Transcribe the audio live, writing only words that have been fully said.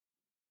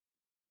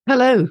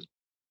Hello.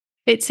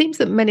 It seems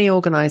that many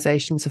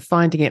organisations are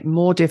finding it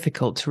more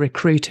difficult to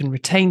recruit and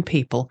retain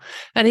people,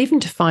 and even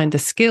to find the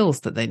skills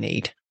that they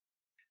need.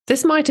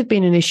 This might have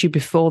been an issue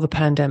before the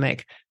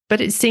pandemic,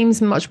 but it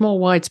seems much more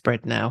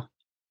widespread now,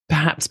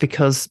 perhaps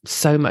because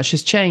so much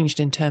has changed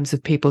in terms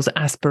of people's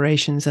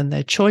aspirations and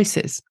their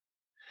choices.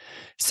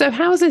 So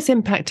how is this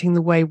impacting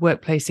the way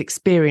workplace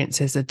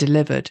experiences are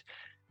delivered?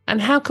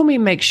 And how can we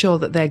make sure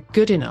that they're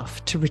good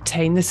enough to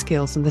retain the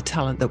skills and the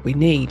talent that we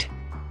need?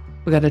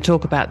 We're going to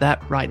talk about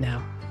that right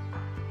now.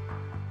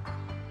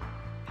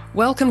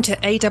 Welcome to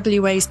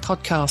AWA's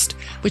podcast,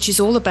 which is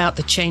all about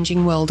the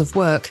changing world of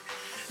work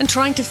and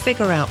trying to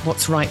figure out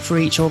what's right for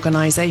each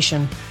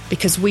organisation,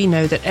 because we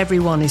know that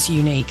everyone is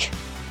unique.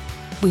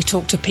 We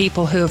talk to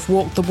people who have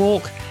walked the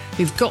walk,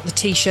 who've got the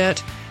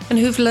t-shirt, and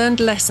who've learned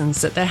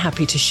lessons that they're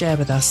happy to share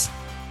with us.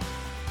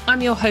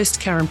 I'm your host,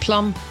 Karen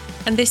Plum,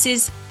 and this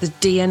is The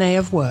DNA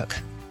of Work.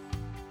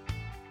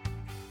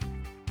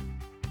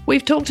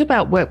 We've talked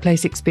about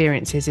workplace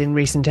experiences in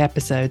recent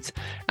episodes,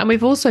 and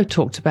we've also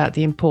talked about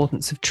the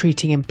importance of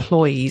treating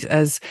employees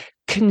as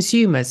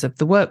consumers of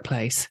the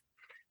workplace.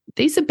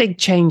 These are big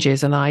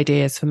changes and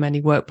ideas for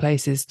many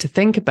workplaces to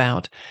think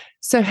about.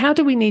 So how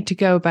do we need to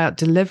go about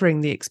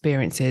delivering the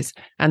experiences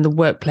and the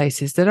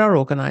workplaces that our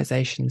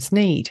organisations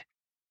need?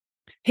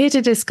 Here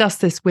to discuss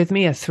this with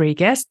me are three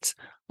guests,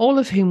 all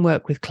of whom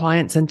work with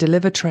clients and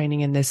deliver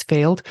training in this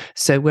field,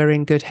 so we're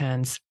in good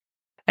hands.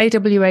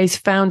 AWA's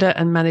founder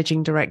and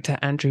managing director,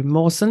 Andrew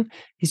Mawson,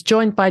 is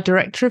joined by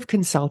Director of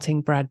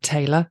Consulting, Brad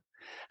Taylor,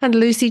 and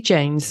Lucy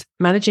Janes,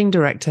 Managing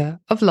Director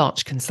of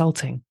Larch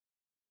Consulting.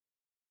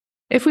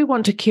 If we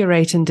want to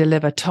curate and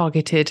deliver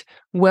targeted,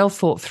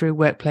 well-thought-through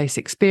workplace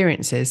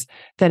experiences,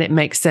 then it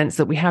makes sense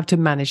that we have to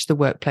manage the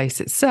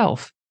workplace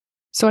itself.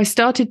 So I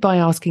started by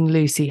asking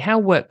Lucy how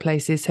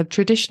workplaces have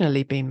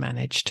traditionally been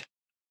managed.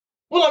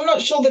 Well, I'm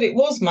not sure that it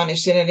was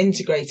managed in an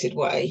integrated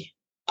way.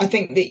 I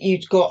think that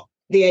you'd got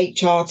the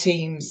HR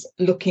teams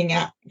looking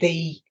at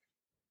the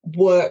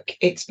work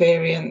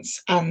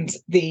experience and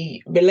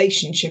the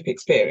relationship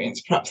experience,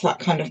 perhaps that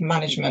kind of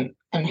management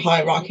and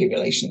hierarchy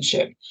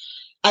relationship.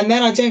 And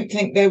then I don't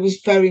think there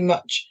was very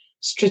much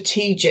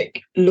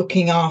strategic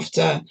looking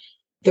after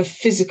the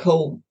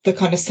physical, the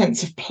kind of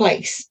sense of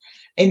place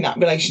in that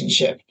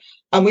relationship.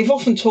 And we've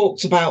often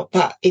talked about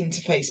that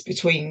interface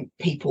between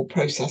people,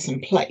 process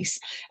and place,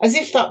 as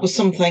if that was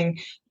something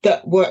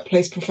that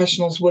workplace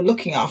professionals were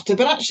looking after.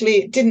 But actually,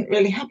 it didn't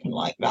really happen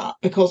like that,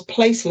 because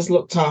place was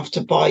looked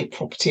after by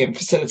property and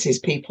facilities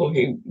people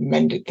who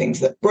mended things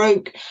that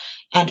broke,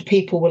 and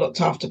people were looked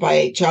after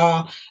by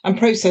HR, and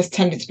process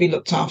tended to be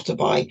looked after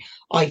by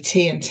IT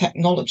and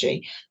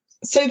technology.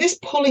 So this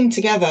pulling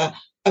together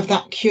of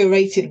that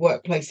curated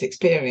workplace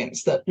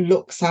experience that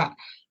looks at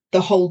the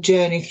whole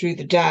journey through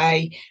the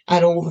day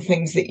and all the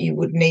things that you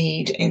would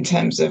need in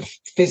terms of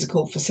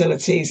physical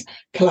facilities,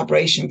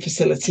 collaboration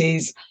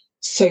facilities,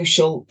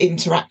 social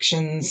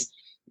interactions,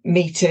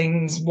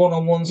 meetings,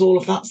 one-on-ones, all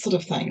of that sort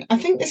of thing. I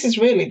think this is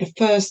really the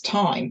first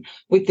time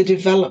with the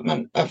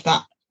development of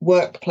that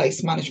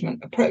workplace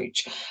management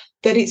approach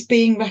that it's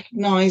being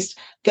recognised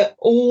that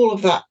all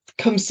of that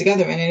comes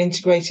together in an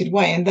integrated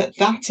way, and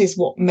that is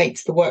what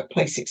makes the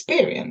workplace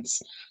experience.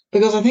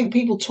 Because I think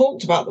people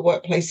talked about the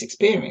workplace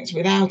experience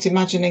without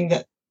imagining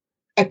that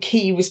a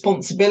key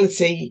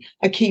responsibility,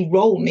 a key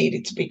role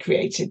needed to be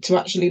created to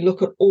actually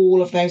look at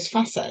all of those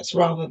facets,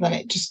 rather than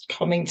it just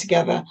coming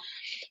together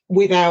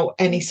without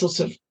any sort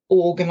of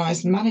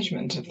organised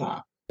management of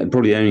that. And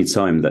probably the only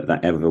time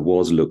that ever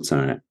was looked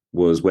at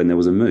was when there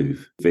was a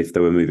move. If they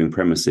were moving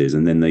premises,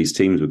 and then these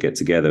teams would get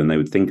together and they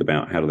would think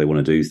about how do they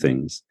want to do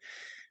things.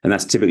 And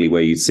that's typically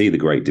where you'd see the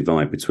great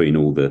divide between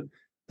all the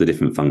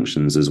different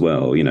functions as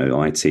well. You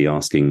know, IT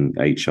asking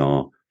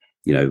HR,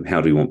 you know, how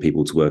do we want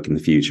people to work in the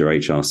future?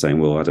 HR saying,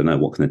 well, I don't know,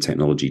 what can the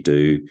technology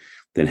do?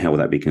 Then how will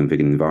that be configured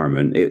in the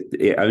environment?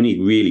 It only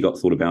really got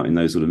thought about in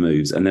those sort of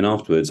moves. And then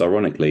afterwards,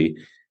 ironically,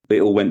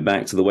 it all went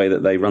back to the way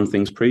that they run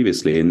things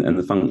previously, and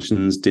the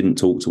functions didn't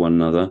talk to one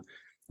another.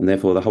 And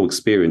therefore, the whole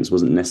experience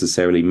wasn't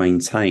necessarily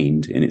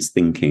maintained in its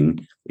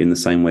thinking in the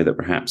same way that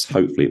perhaps,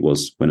 hopefully, it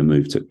was when a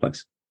move took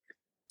place.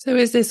 So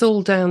is this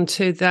all down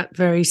to that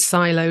very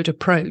siloed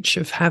approach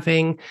of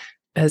having,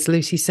 as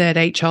Lucy said,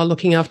 HR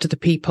looking after the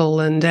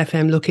people and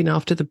FM looking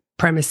after the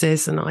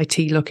premises and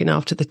IT looking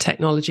after the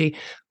technology?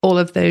 All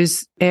of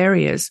those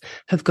areas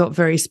have got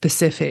very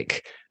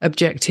specific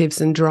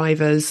objectives and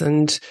drivers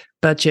and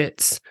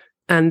budgets,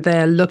 and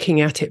they're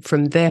looking at it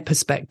from their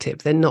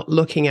perspective. They're not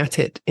looking at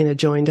it in a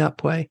joined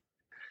up way.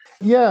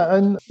 Yeah,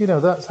 and, you know,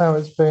 that's how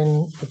it's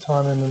been for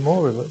time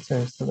immemorial, it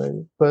seems to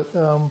me. But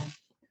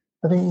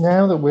I think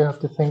now that we have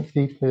to think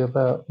deeply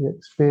about the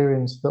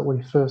experience that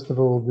we first of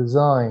all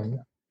design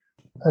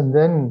and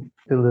then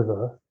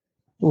deliver,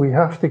 we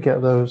have to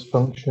get those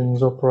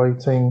functions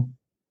operating,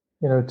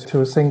 you know,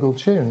 to a single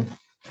tune,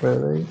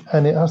 really.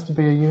 And it has to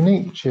be a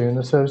unique tune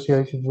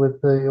associated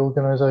with the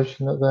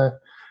organisation that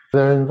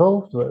they're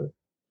involved with.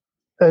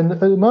 And at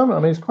the moment,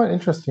 I mean, it's quite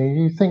interesting.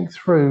 You think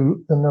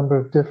through a number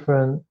of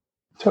different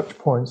touch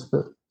points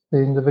that the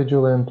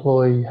individual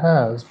employee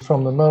has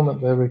from the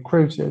moment they're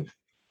recruited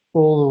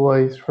all the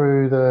way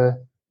through their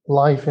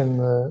life in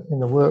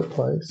the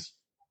workplace.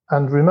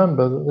 And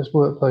remember that this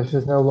workplace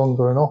is no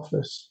longer an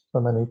office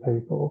for many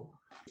people.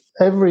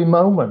 Every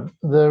moment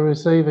they're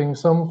receiving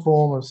some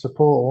form of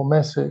support or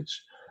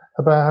message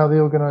about how the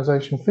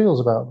organisation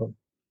feels about them.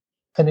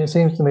 And it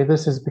seems to me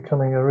this is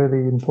becoming a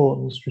really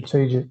important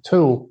strategic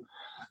tool.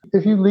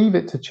 If you leave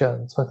it to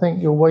chance, I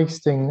think you're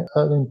wasting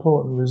an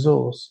important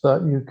resource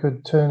that you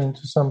could turn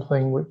into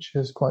something which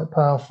is quite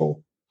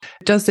powerful.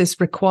 Does this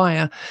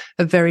require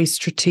a very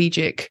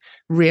strategic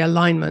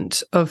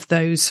realignment of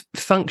those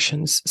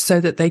functions so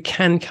that they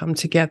can come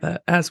together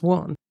as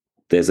one?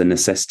 There's a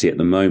necessity at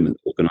the moment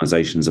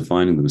organisations are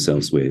finding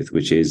themselves with,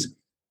 which is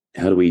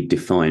how do we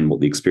define what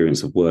the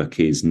experience of work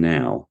is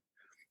now,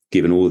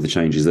 given all of the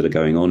changes that are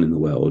going on in the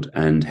world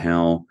and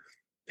how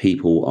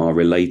people are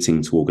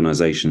relating to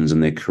organisations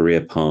and their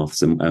career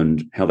paths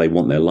and how they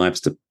want their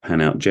lives to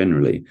pan out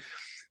generally.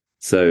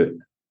 So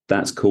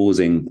that's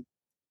causing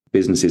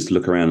businesses to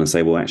look around and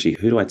say, well, actually,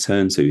 who do I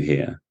turn to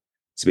here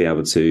to be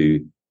able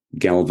to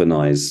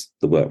galvanise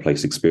the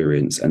workplace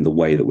experience and the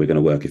way that we're going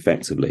to work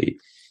effectively?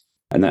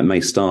 And that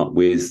may start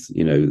with,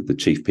 the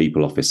chief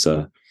people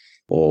officer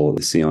or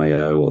the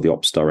CIO or the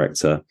ops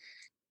director.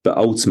 But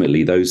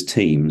ultimately, those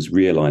teams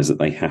realise that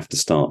they have to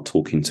start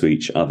talking to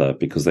each other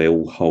because they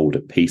all hold a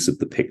piece of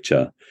the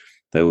picture.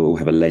 They all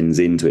have a lens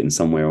into it in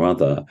some way or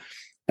other.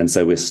 And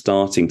so we're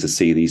starting to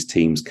see these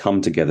teams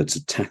come together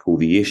to tackle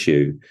the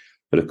issue.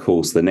 But of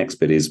course, the next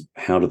bit is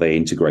how do they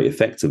integrate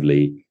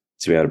effectively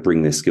to be able to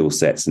bring their skill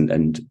sets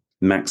and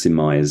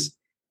maximise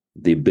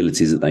the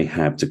abilities that they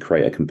have to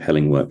create a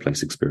compelling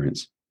workplace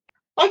experience.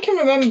 I can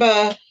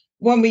remember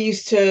when we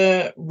used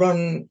to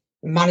run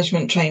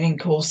management training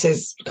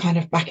courses kind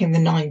of back in the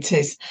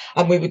 90s,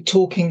 and we were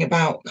talking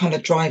about kind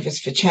of drivers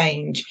for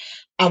change,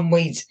 and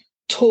we'd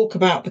talk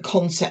about the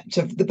concept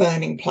of the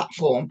burning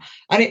platform.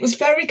 And it was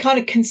very kind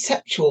of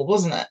conceptual,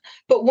 wasn't it?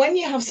 But when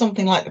you have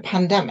something like the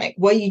pandemic,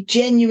 where you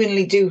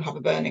genuinely do have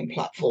a burning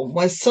platform,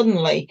 where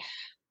suddenly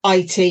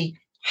IT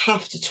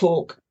have to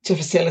talk to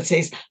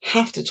facilities,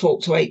 have to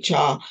talk to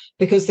HR,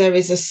 because there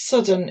is a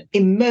sudden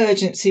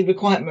emergency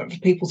requirement for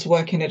people to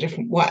work in a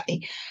different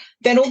way,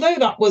 then although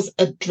that was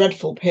a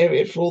dreadful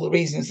period for all the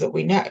reasons that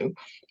we know,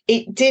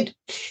 it did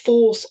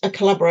force a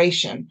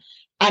collaboration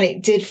and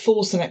it did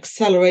force an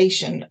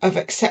acceleration of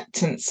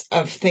acceptance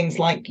of things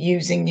like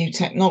using new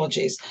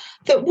technologies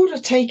that would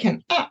have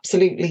taken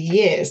absolutely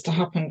years to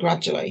happen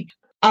gradually.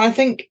 And I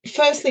think,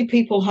 firstly,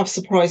 people have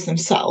surprised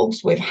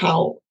themselves with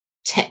how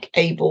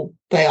tech-able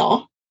they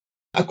are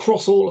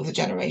across all of the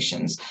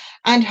generations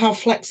and how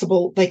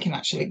flexible they can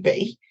actually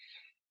be,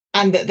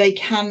 and that they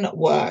can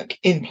work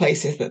in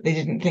places that they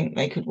didn't think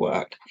they could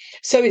work.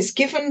 So it's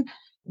given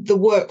the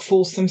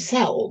workforce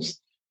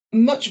themselves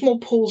much more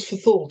pause for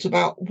thought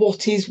about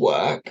what is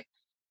work.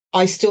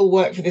 I still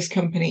work for this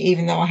company,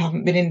 even though I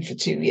haven't been in for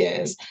 2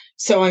 years.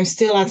 So I'm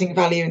still adding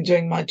value and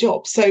doing my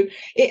job. So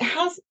it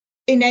has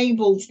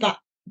enabled that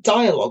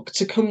dialogue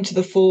to come to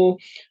the fore,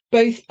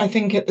 both, I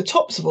think, at the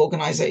tops of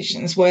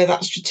organisations where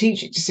that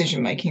strategic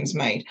decision making is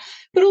made,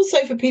 but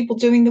also for people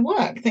doing the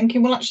work,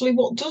 thinking, well, actually,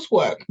 what does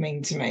work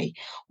mean to me?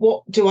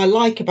 What do I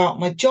like about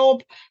my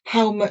job?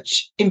 How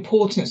much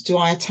importance do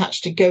I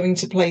attach to going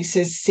to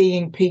places,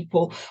 seeing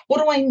people? What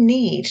do I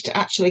need to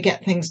actually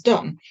get things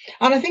done?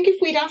 And I think if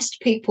we'd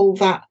asked people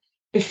that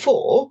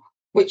before,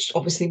 which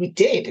obviously we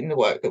did in the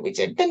work that we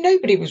did, then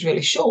nobody was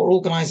really sure,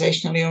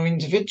 organisationally or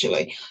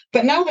individually.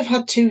 But now they've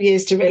had 2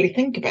 years to really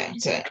think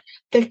about it.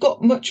 They've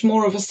got much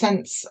more of a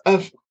sense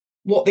of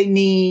what they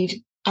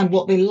need and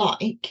what they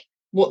like,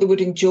 what they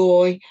would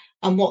enjoy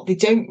and what they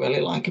don't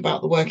really like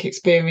about the work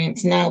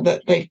experience, now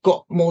that they've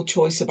got more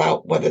choice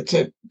about whether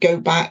to go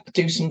back,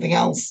 do something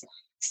else,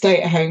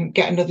 stay at home,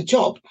 get another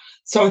job.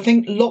 So I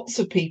think lots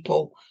of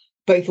people,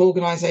 both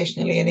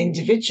organisationally and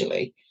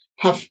individually,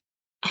 have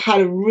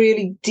had a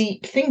really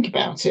deep think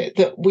about it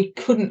that we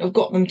couldn't have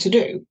got them to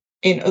do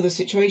in other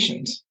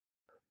situations.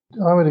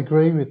 I would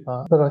agree with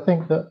that. But I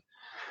think that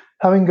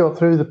having got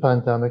through the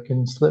pandemic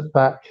and slipped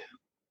back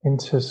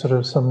into sort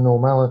of some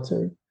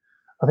normality,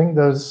 I think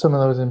some of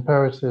those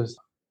imperatives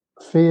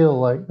feel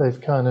like they've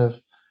kind of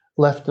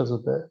left us a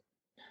bit.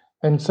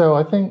 And so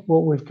I think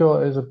what we've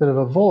got is a bit of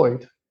a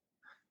void,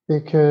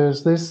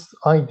 because this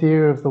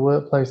idea of the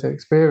workplace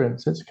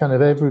experience, it's kind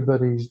of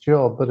everybody's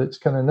job, but it's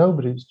kind of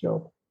nobody's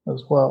job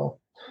as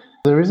well.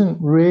 There isn't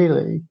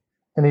really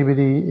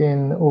anybody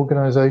in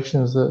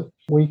organizations that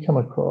we come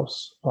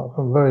across, apart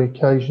from very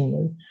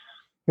occasionally,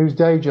 whose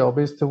day job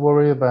is to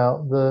worry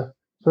about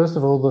first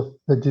of all,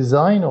 the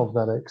design of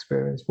that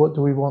experience. What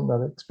do we want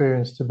that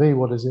experience to be?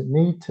 What does it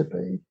need to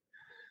be?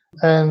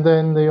 And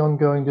then the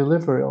ongoing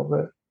delivery of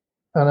it.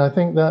 And I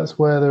think that's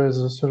where there is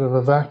a sort of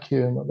a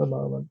vacuum at the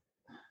moment,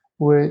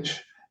 which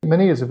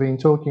many of us have been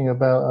talking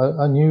about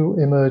a new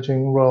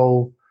emerging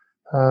role,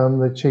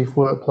 the Chief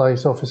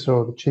Workplace Officer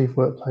or the Chief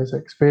Workplace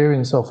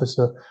Experience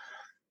Officer,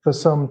 for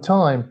some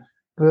time.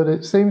 But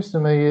it seems to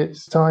me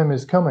its time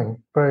is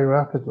coming very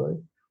rapidly,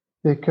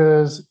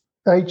 because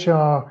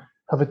HR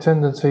have a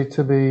tendency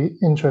to be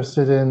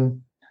interested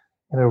in,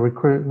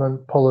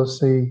 recruitment,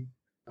 policy,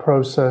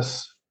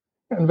 process,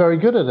 and very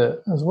good at it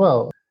as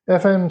well.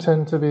 FM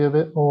tend to be a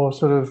bit more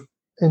sort of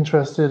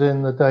interested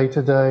in the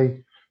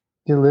day-to-day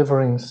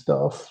delivering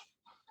stuff.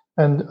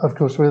 And of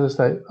course, real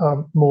estate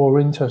are more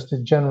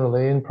interested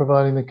generally in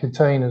providing the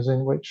containers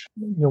in which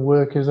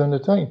work is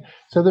undertaken.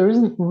 So there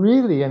isn't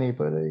really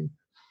anybody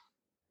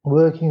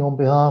working on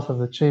behalf of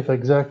the chief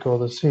exec or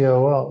the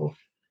COO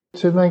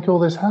to make all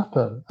this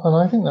happen. And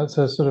I think that's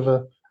a sort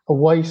of a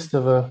waste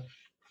of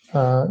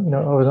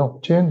of an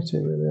opportunity,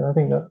 really. I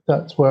think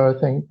that's where I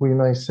think we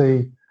may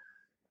see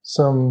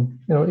some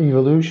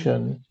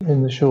evolution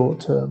in the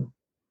short term.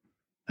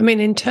 I mean,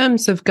 in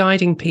terms of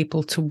guiding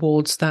people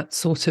towards that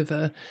sort of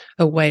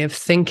a way of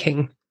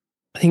thinking,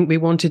 I think we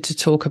wanted to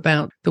talk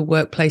about the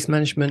workplace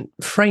management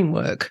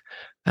framework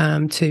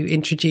to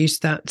introduce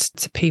that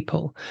to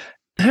people.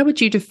 How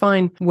would you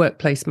define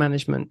workplace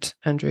management,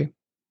 Andrew?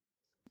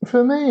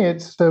 For me,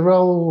 it's the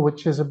role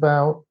which is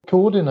about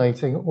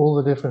coordinating all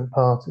the different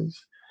parties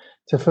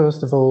to,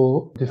 first of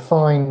all,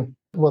 define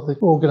what the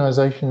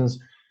organisation's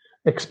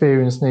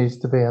experience needs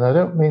to be. And I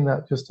don't mean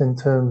that just in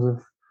terms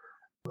of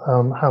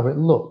how it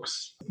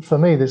looks. For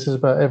me, this is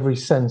about every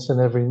sense and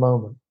every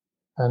moment,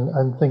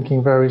 and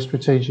thinking very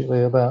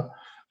strategically about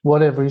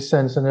what every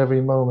sense and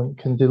every moment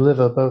can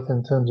deliver, both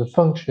in terms of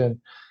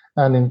function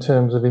and in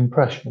terms of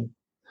impression.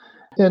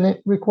 And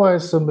it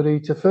requires somebody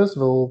to, first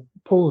of all,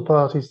 pull the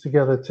parties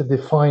together to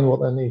define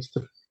what there needs to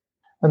be.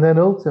 And then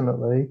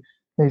ultimately,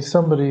 needs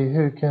somebody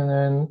who can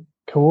then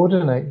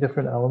coordinate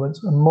different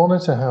elements and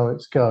monitor how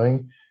it's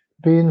going,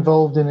 be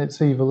involved in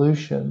its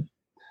evolution.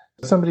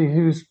 Somebody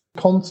who's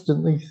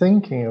constantly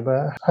thinking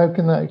about how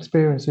can that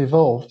experience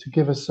evolve to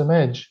give us some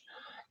edge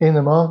in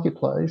the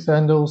marketplace,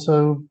 and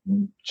also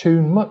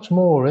tune much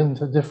more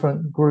into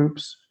different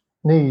groups'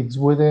 needs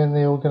within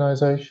the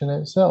organisation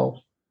itself.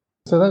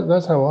 So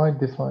that's how I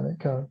define it,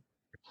 Karen.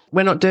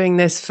 We're not doing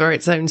this for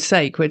its own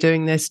sake. We're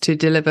doing this to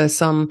deliver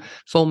some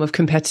form of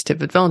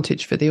competitive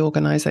advantage for the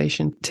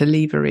organisation, to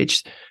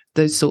leverage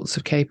those sorts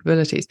of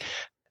capabilities.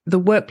 The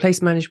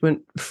workplace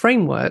management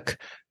framework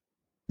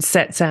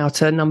sets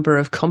out a number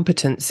of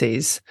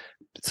competencies,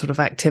 sort of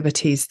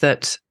activities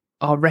that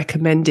are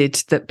recommended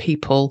that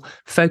people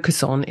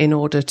focus on in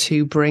order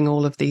to bring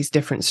all of these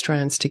different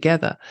strands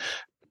together.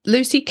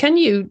 Lucy, can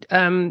you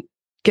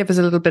give us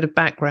a little bit of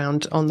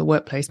background on the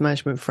workplace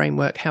management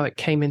framework, how it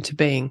came into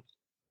being?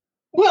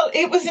 Well,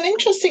 it was an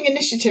interesting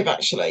initiative,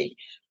 actually,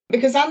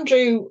 because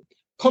Andrew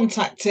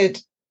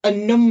contacted a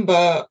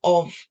number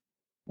of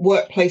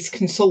workplace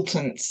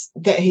consultants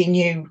that he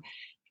knew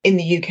in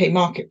the UK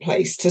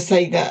marketplace to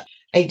say that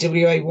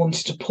AWA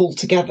wanted to pull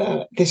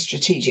together this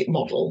strategic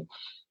model.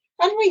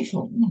 And we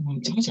thought,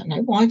 I don't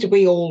know, why do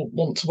we all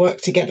want to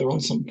work together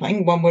on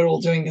something when we're all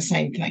doing the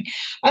same thing?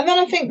 And then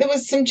I think there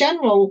was some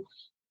general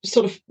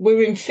we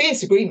were in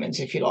fierce agreement,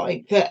 if you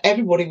like, that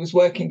everybody was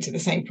working to the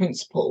same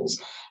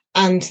principles,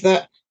 and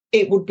that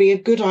it would be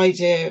a good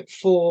idea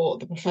for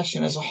the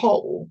profession as a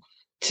whole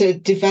to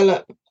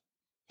develop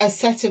a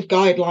set of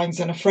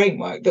guidelines and a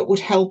framework that would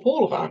help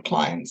all of our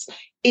clients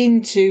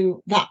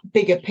into that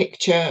bigger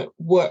picture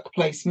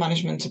workplace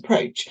management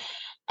approach.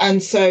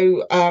 And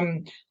so,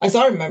 as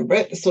I remember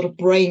it, the sort of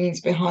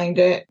brains behind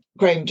it,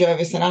 Graham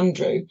Jervis and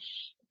Andrew,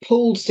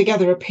 pulled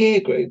together a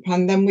peer group,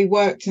 and then we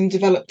worked and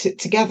developed it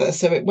together.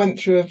 So it went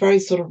through a very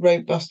sort of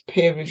robust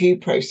peer review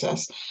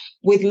process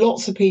with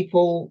lots of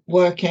people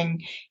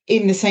working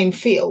in the same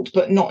field,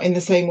 but not in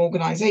the same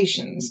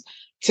organisations,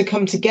 to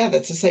come together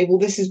to say, well,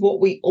 this is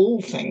what we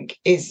all think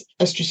is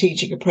a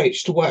strategic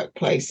approach to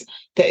workplace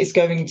that is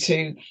going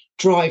to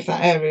drive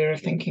that area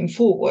of thinking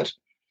forward.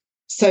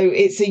 So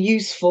it's a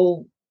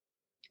useful,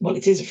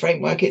 it is a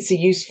framework, it's a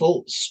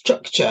useful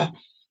structure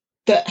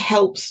that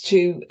helps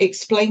to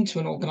explain to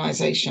an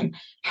organisation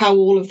how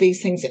all of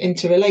these things are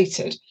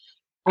interrelated.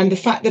 And the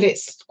fact that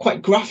it's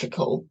quite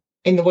graphical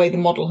in the way the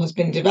model has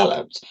been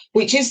developed,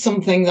 which is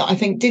something that I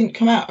think didn't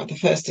come out of the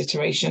first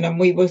iteration. And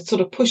we were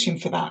sort of pushing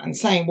for that and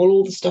saying, well,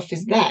 all the stuff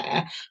is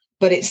there,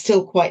 but it's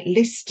still quite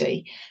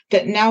listy,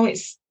 that now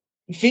it's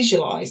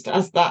visualised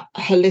as that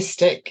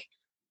holistic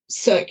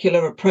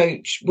circular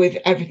approach with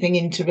everything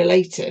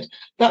interrelated.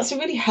 That's a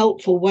really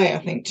helpful way, I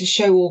think, to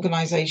show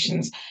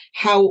organisations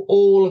how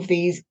all of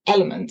these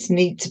elements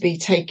need to be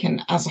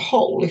taken as a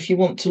whole if you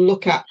want to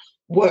look at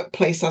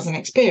workplace as an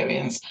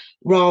experience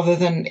rather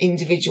than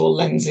individual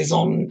lenses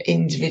on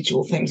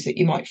individual things that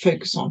you might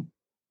focus on.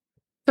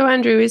 So,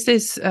 Andrew, is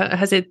this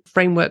has it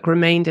framework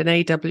remained an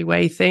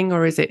AWA thing,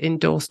 or is it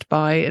endorsed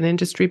by an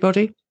industry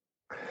body?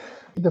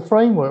 The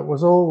framework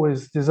was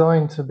always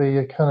designed to be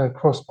a kind of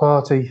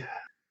cross-party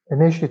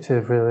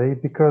initiative, really,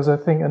 because I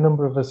think a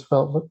number of us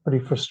felt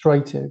pretty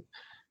frustrated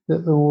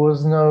that there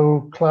was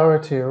no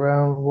clarity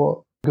around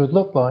what good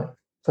looked like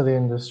for the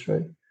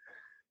industry,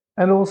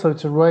 and also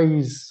to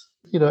raise,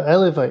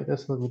 elevate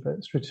this a little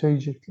bit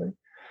strategically.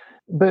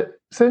 But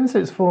since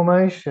its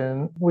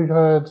formation, we've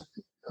had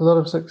a lot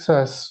of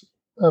success,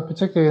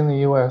 particularly in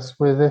the US,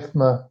 with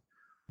IFMA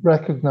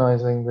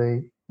recognizing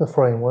the the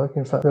framework.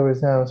 In fact, there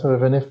is now sort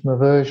of an IFMA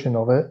version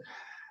of it.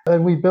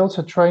 And we built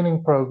a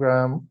training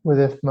program with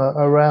IFMA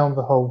around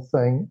the whole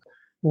thing,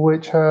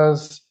 which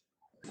has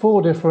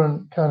 4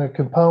 different kind of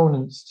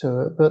components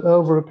to it. But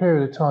over a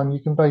period of time, you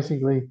can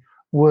basically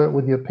work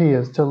with your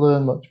peers to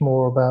learn much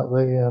more about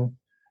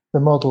the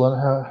model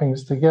and how it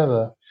hangs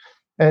together.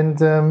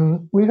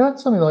 And we've had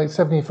something like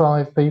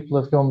 75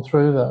 people have gone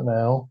through that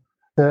now,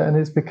 and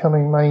it's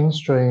becoming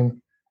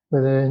mainstream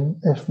within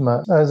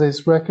IFMA, as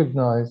it's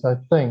recognised, I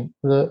think,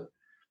 that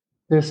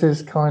this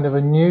is kind of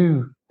a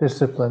new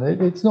discipline.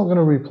 It's not going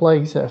to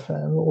replace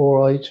FM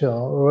or HR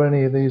or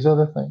any of these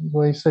other things.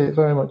 We see it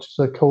very much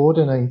as a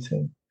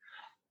coordinating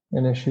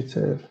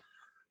initiative.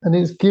 And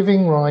it's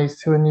giving rise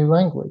to a new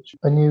language,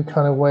 a new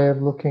kind of way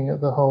of looking at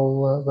the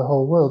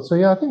whole world. So,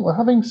 yeah, I think we're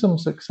having some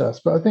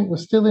success, but I think we're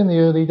still in the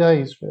early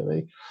days,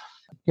 really.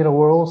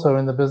 We're also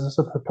in the business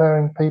of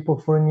preparing people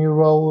for a new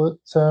role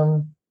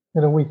that,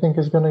 we think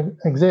is going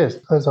to exist,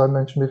 as I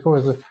mentioned before,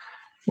 as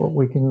what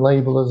we can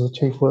label as a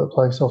chief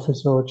workplace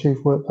officer or chief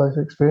workplace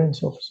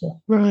experience officer.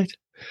 Right.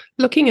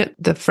 Looking at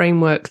the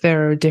framework,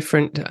 there are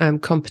different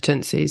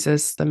competencies,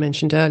 as I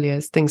mentioned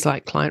earlier, things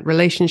like client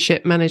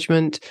relationship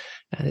management,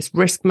 there's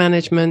risk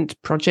management,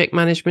 project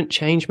management,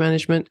 change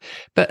management.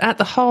 But at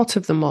the heart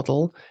of the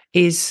model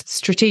is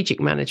strategic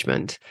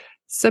management.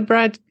 So,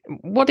 Brad,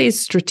 what is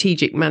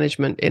strategic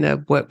management in a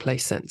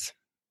workplace sense?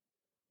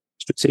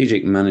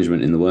 Strategic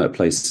management in the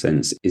workplace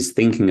sense is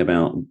thinking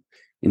about,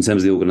 in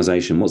terms of the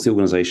organization, what's the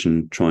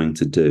organization trying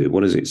to do?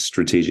 What is its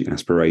strategic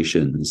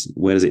aspirations?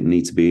 Where does it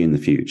need to be in the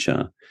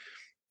future?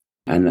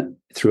 And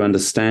through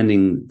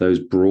understanding those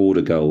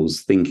broader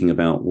goals, thinking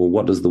about, well,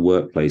 what does the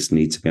workplace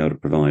need to be able to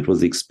provide? What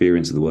does the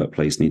experience of the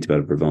workplace need to be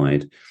able to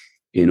provide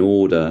in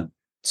order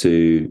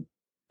to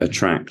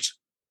attract,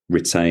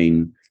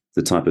 retain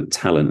the type of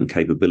talent and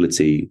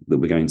capability that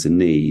we're going to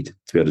need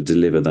to be able to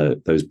deliver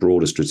those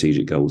broader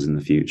strategic goals in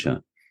the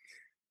future?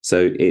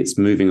 So it's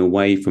moving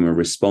away from a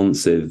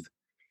responsive,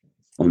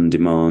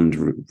 on-demand,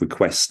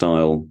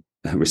 request-style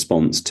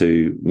response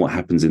to what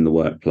happens in the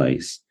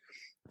workplace,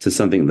 to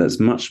something that's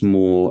much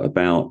more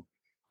about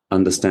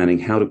understanding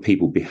how do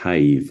people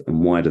behave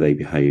and why do they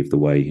behave the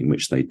way in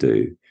which they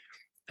do,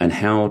 and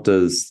how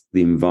does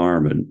the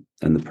environment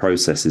and the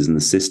processes and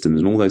the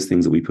systems and all those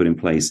things that we put in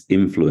place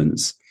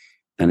influence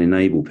and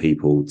enable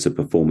people to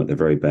perform at their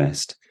very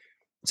best,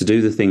 to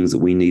do the things that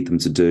we need them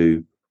to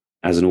do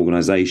as an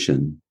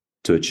organization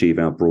to achieve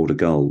our broader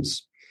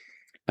goals.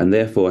 And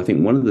therefore, I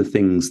think one of the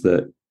things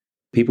that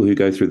people who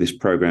go through this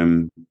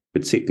program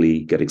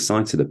particularly get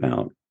excited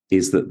about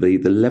is that the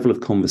level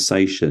of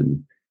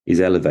conversation is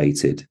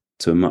elevated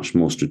to a much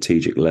more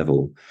strategic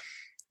level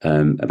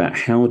about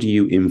how do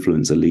you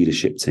influence a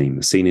leadership team,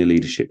 a senior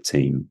leadership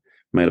team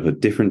made up of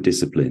different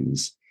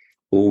disciplines,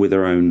 all with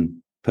their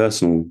own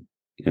personal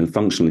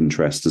functional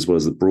interests as well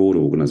as the broader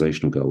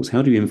organizational goals.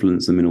 How do you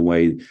influence them in a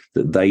way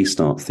that they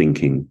start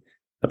thinking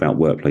about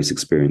workplace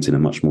experience in a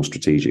much more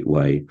strategic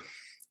way,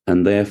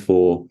 and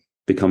therefore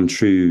become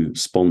true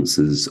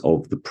sponsors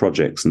of the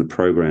projects and the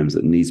programs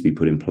that need to be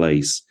put in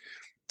place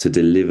to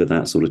deliver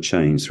that sort of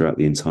change throughout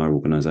the entire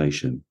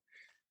organization?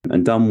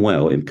 And done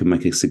well, it can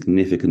make a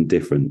significant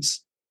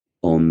difference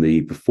on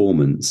the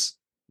performance,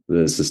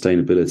 the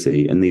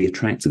sustainability, and the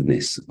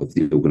attractiveness of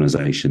the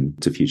organization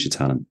to future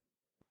talent.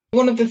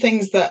 One of the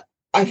things that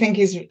I think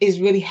is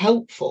really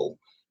helpful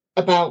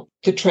about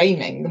the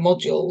training, the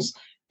modules,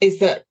 is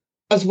that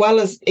as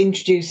well as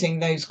introducing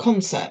those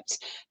concepts,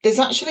 there's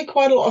actually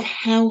quite a lot of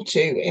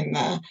how-to in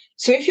there.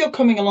 So if you're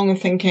coming along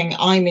and thinking,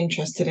 I'm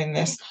interested in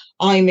this,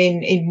 I'm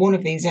in one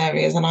of these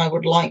areas and I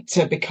would like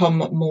to become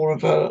more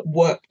of a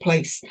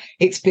workplace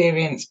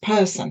experience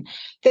person,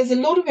 there's a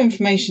lot of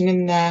information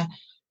in there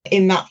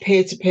in that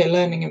peer-to-peer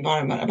learning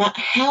environment about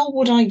how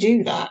would I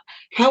do that?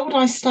 How would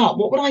I start?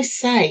 What would I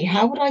say?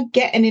 How would I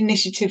get an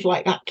initiative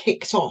like that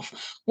kicked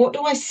off? What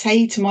do I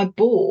say to my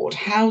board?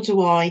 How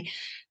do I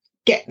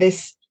get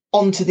this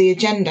onto the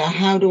agenda?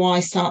 How do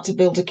I start to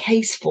build a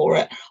case for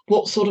it?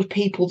 What sort of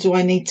people do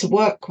I need to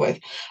work with?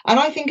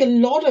 And I think a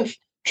lot of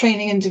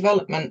training and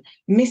development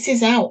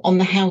misses out on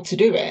the how to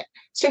do it.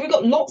 So we've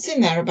got lots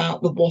in there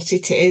about the what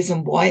it is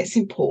and why it's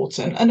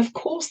important. And of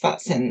course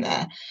that's in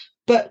there.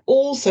 But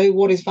also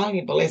what is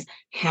valuable is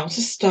how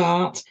to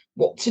start,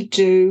 what to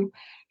do,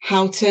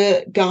 how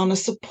to garner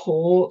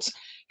support,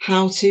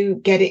 how to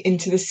get it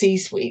into the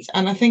C-suite.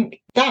 And I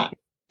think that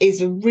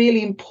is a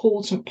really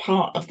important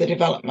part of the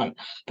development,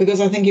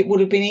 because I think it would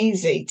have been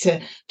easy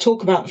to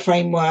talk about the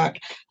framework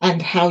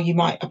and how you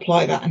might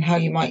apply that and how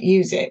you might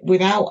use it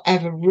without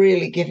ever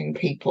really giving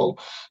people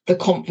the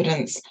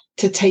confidence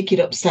to take it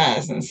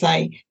upstairs and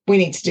say, we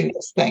need to do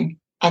this thing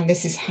and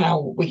this is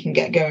how we can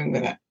get going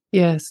with it.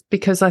 Yes,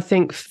 because I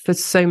think for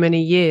so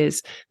many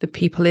years, the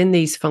people in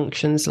these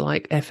functions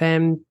like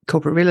FM,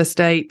 corporate real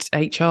estate,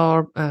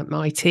 HR,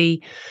 IT,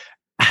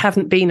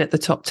 haven't been at the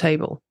top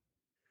table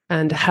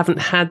and haven't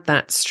had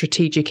that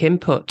strategic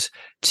input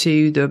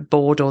to the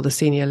board or the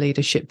senior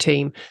leadership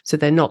team. So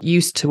they're not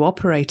used to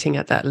operating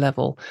at that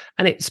level.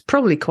 And it's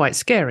probably quite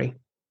scary.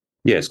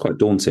 Yeah, it's quite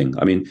daunting.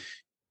 I mean,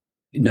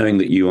 knowing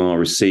that you are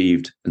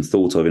received and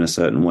thought of in a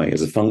certain way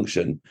as a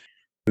function,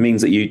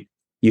 means that you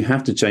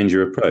have to change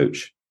your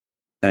approach,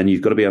 and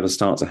you've got to be able to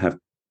start to have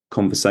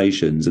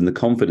conversations and the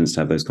confidence to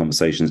have those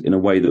conversations in a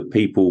way that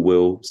people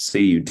will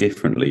see you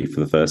differently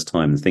for the first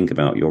time and think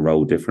about your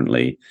role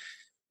differently.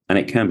 And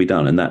it can be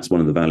done. And that's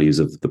one of the values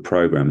of the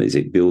program, is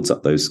it builds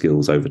up those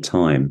skills over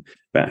time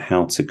about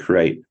how to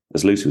create,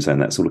 as Lucy was saying,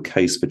 that sort of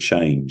case for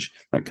change,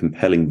 that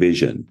compelling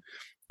vision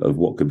of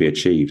what could be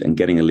achieved, and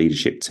getting a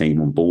leadership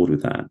team on board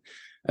with that.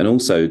 And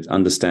also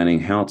understanding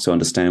how to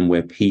understand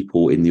where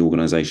people in the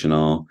organization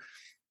are,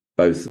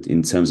 both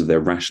in terms of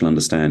their rational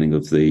understanding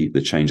of the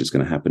change that's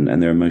going to happen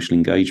and their emotional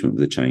engagement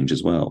with the change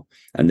as well.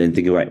 And then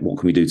think about what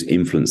can we do to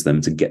influence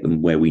them, to get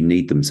them where we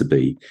need them to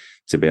be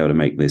able to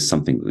make this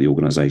something that the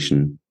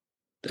organization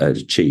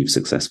achieves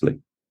successfully.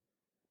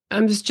 I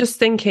was just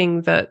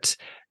thinking that,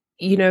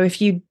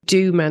 if you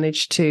do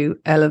manage to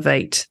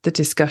elevate the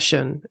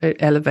discussion,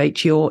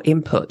 elevate your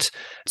input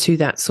to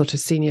that sort of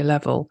senior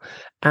level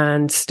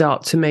and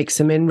start to make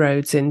some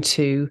inroads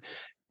into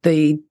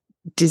the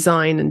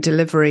design and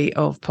delivery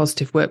of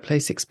positive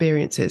workplace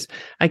experiences,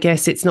 I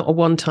guess it's not a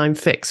one-time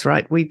fix,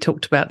 right? We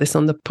talked about this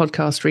on the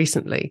podcast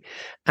recently.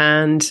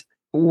 And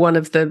one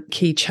of the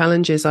key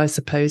challenges, I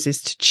suppose,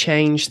 is to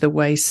change the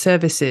way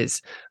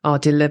services are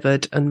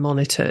delivered and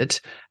monitored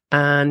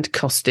and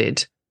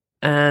costed,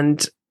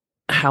 and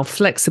how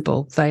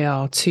flexible they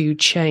are to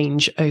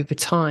change over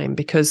time,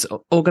 because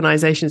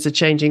organizations are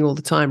changing all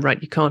the time,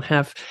 right? You can't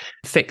have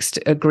fixed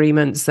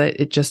agreements that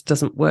it just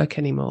doesn't work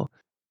anymore.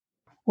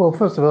 Well,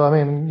 first of all,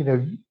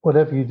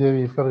 whatever you do,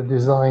 you've got to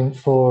design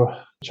for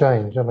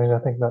change. I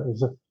think that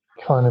is a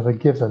kind of a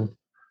given.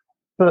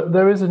 But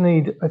there is a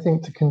need, I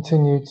think, to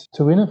continue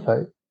to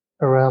innovate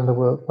around the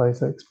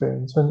workplace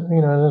experience.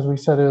 And, as we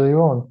said earlier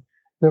on,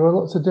 there are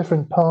lots of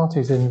different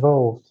parties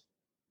involved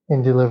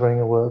in delivering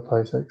a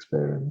workplace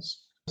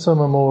experience. Some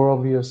are more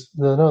obvious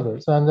than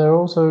others. And there are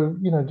also,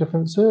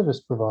 different service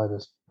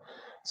providers.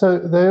 So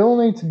they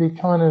all need to be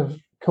kind of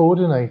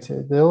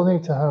coordinated. They all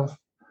need to have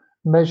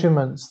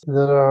measurements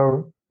that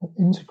are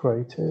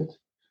integrated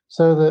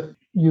so that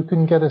you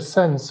can get a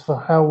sense for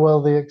how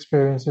well the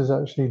experience is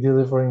actually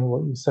delivering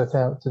what you set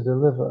out to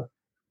deliver.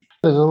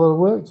 There's a lot of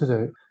work to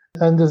do,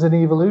 and there's an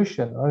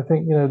evolution. I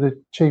think, the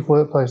chief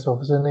workplace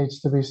officer needs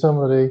to be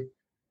somebody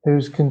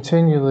who's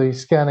continually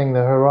scanning the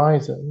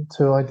horizon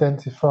to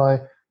identify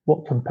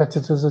what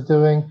competitors are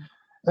doing,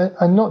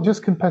 and not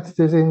just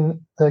competitors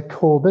in their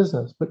core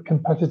business, but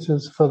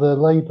competitors for the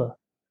labour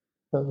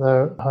that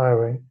they're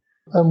hiring,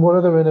 and what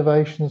other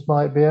innovations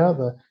might be out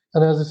there.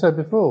 And as I said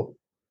before,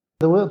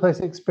 the workplace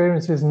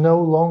experience is no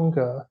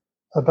longer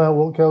about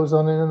what goes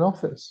on in an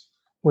office.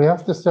 We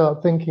have to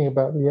start thinking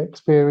about the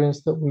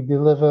experience that we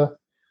deliver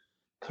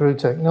through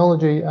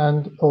technology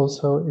and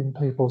also in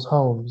people's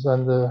homes,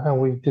 and how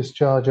we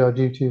discharge our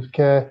duty of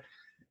care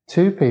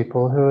to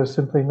people who are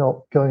simply not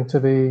going to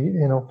be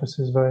in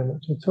offices very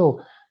much at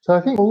all. So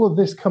I think all of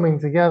this coming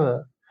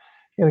together,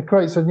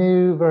 creates a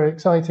new, very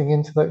exciting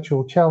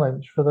intellectual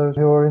challenge for those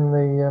who are in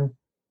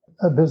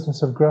the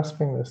business of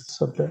grasping this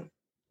subject.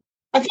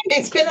 I think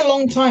it's been a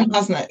long time,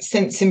 hasn't it,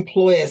 since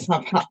employers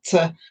have had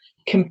to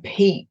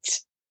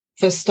compete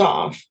for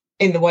staff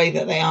in the way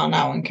that they are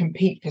now and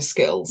compete for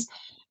skills.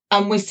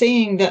 And we're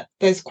seeing that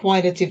there's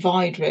quite a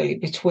divide, really,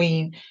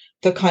 between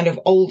the kind of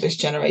oldest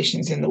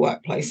generations in the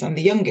workplace and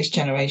the youngest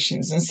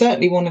generations. And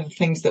certainly one of the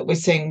things that we're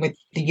seeing with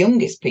the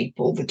youngest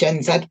people, the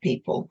Gen Z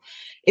people,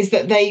 is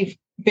that they've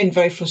been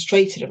very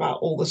frustrated about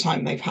all the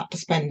time they've had to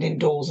spend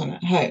indoors and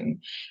at home.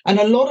 And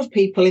a lot of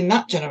people in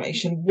that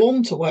generation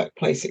want a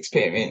workplace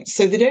experience.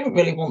 So they don't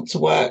really want to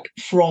work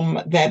from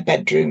their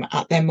bedroom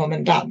at their mum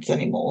and dad's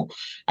anymore.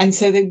 And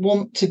so they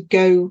want to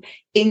go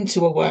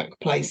into a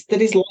workplace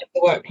that is like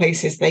the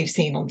workplaces they've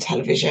seen on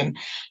television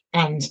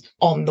and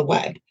on the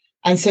web.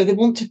 And so they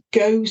want to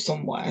go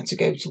somewhere to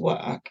go to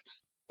work,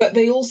 but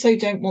they also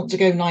don't want to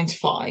go 9 to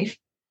 5,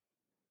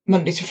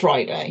 Monday to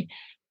Friday.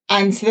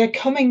 And so they're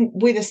coming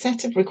with a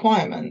set of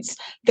requirements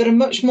that are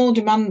much more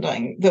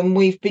demanding than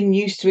we've been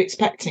used to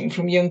expecting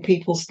from young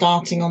people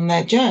starting on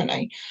their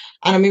journey.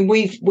 And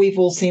we've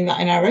all seen that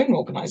in our own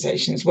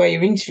organisations, where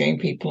you're interviewing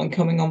people and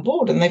coming on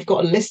board and they've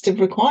got a list of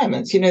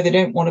requirements. They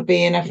don't want to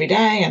be in every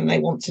day, and they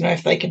want to know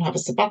if they can have a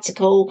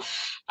sabbatical.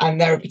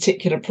 And there are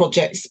particular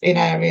projects in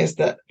areas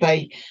that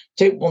they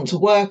don't want to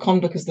work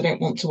on because they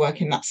don't want to work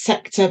in that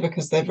sector,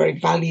 because they're very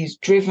values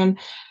driven.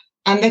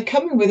 And they're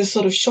coming with a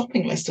sort of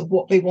shopping list of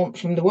what they want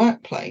from the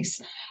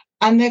workplace.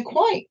 And they're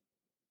quite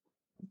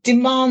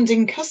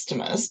demanding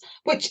customers,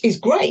 which is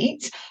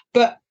great.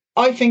 But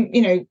I think,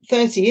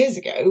 30 years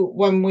ago,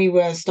 when we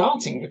were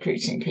starting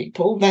recruiting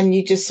people, then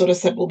you just sort of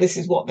said, well, this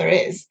is what there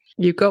is.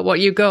 You got what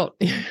you got.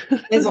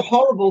 There's a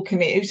horrible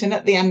commute, and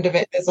at the end of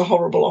it, there's a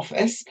horrible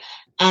office.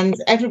 And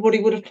everybody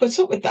would have put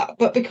up with that.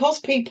 But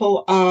because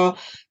people are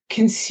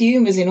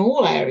consumers in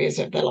all areas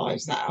of their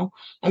lives now.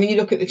 You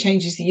look at the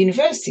changes the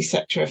university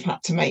sector have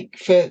had to make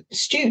for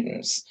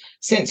students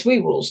since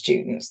we were all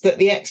students, that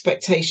the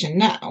expectation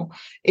now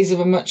is of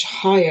a much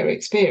higher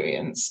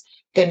experience.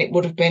 than it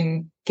would have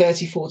been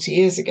 30, 40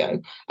 years ago.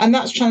 And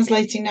that's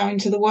translating now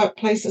into the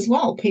workplace as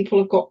well. People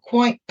have got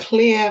quite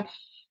clear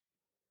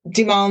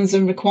demands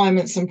and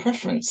requirements and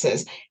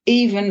preferences,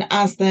 even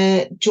as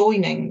they're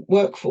joining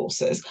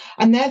workforces.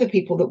 And they're the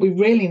people that we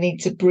really need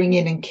to bring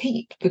in and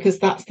keep, because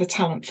that's the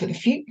talent for the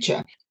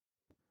future.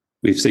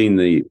 We've seen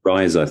the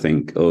rise, I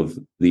think, of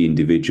the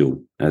individual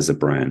as a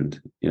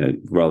brand,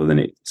 rather than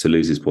it, to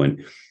Lucy's point,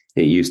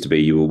 it used to be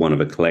you were one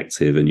of a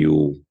collective and you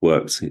all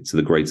worked to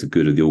the greater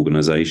good of the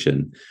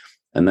organization.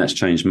 And that's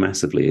changed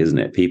massively, isn't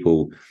it?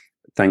 People,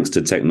 thanks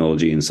to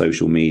technology and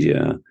social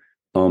media,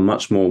 are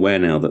much more aware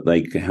now that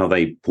how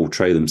they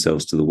portray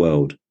themselves to the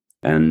world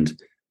and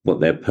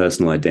what their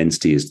personal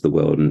identity is to the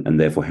world, and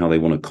therefore how they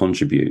want to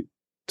contribute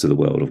to the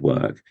world of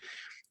work.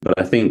 But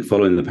I think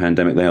following the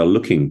pandemic, they are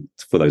looking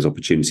for those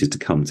opportunities to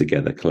come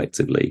together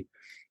collectively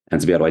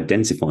and to be able to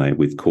identify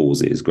with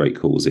causes, great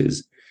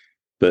causes.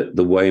 But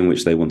the way in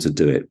which they want to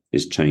do it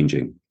is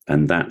changing.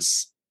 And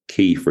that's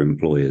key for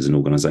employers and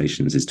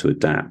organizations, is to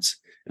adapt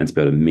and to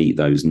be able to meet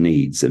those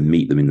needs and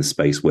meet them in the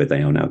space where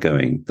they are now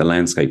going. The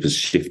landscape has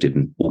shifted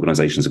and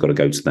organizations have got to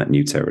go to that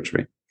new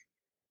territory.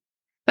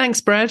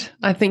 Thanks, Brad.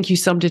 I think you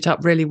summed it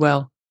up really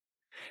well.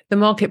 The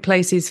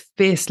marketplace is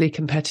fiercely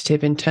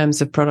competitive in terms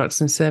of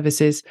products and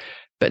services,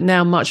 but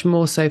now much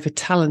more so for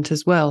talent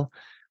as well.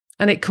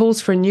 And it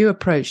calls for a new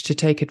approach to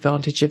take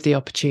advantage of the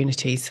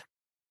opportunities.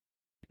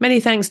 Many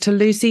thanks to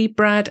Lucy,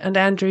 Brad, and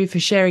Andrew for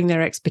sharing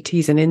their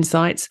expertise and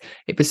insights.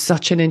 It was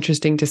such an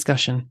interesting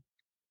discussion.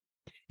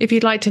 If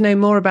you'd like to know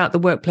more about the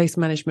Workplace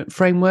Management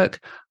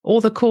Framework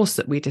or the course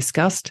that we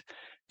discussed,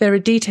 there are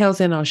details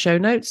in our show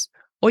notes,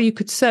 or you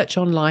could search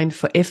online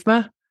for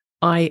IFMA,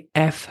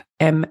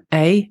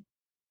 IFMA,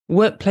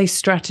 Workplace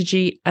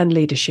Strategy and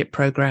Leadership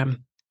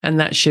Programme,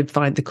 and that should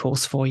find the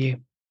course for you.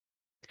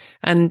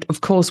 And of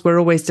course, we're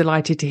always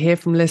delighted to hear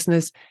from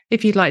listeners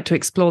if you'd like to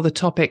explore the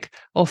topic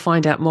or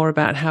find out more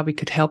about how we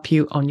could help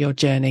you on your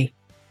journey.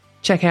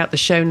 Check out the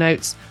show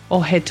notes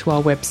or head to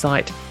our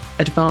website,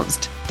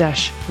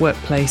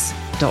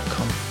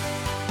 advanced-workplace.com.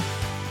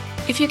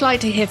 If you'd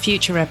like to hear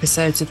future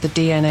episodes of the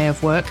DNA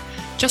of Work,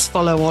 just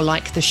follow or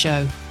like the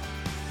show.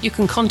 You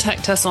can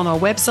contact us on our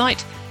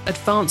website,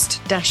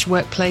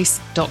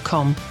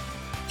 advanced-workplace.com.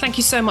 Thank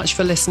you so much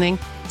for listening.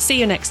 See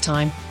you next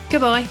time.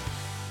 Goodbye.